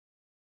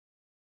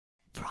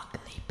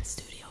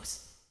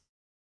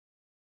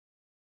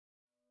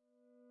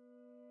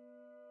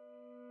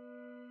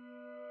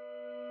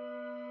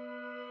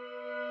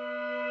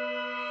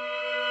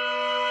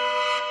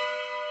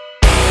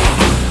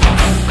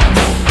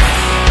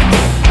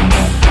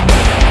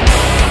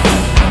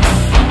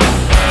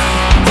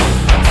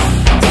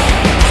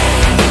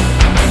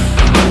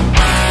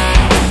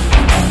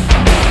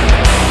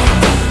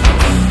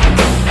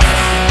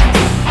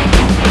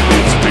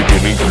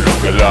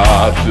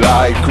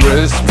like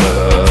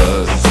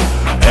Christmas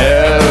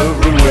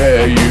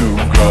everywhere you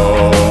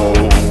go.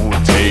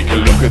 Take a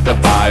look at the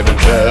 5 and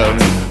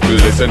 10,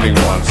 glistening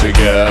once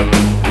again,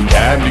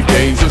 candy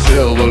canes and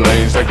silver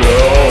lanes that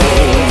glow.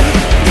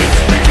 It's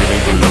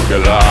beginning to look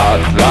a lot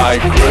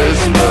like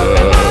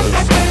Christmas,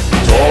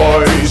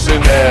 toys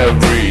in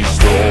every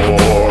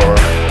store,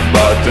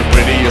 but the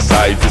prettiest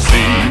sight to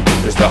see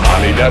is the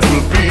honey that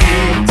will be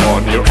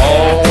on your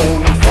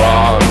own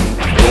front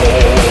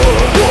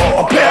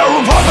door. A pair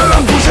of hot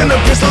boots and a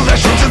pistol that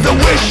shoots at the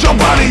wish your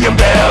body in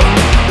bed.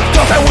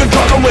 Thought I would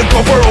talk and we'd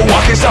go for a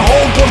walk, it's the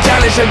hope of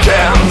Janice and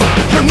Jen.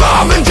 Your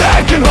mom and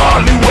dad can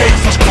hardly wait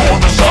for school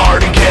to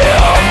start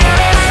again.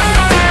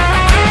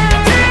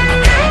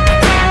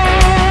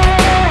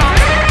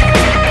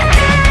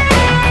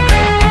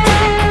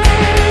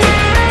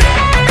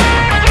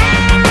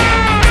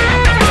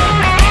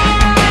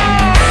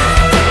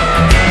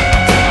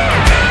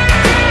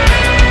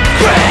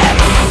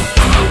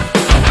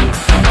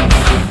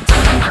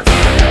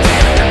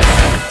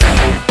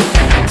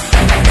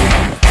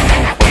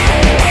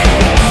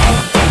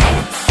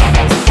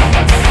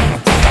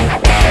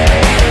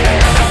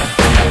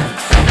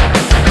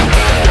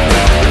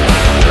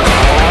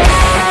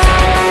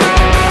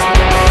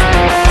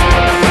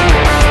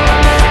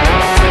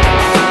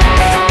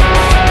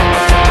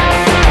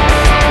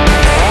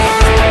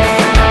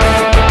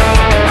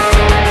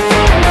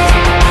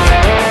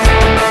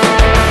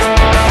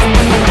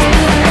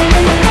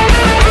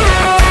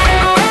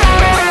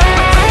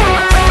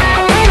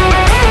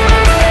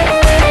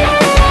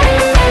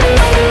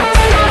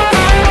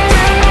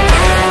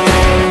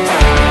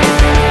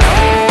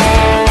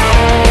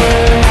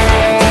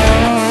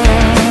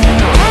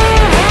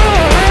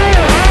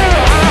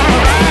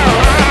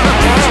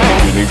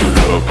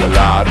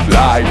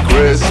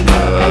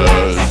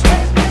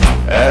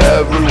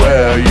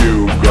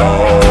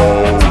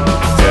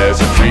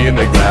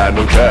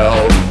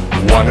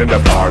 In the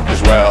park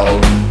as well,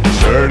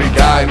 sturdy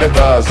kind that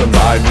doesn't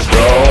mind to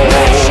stroll.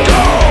 Let's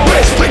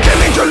go!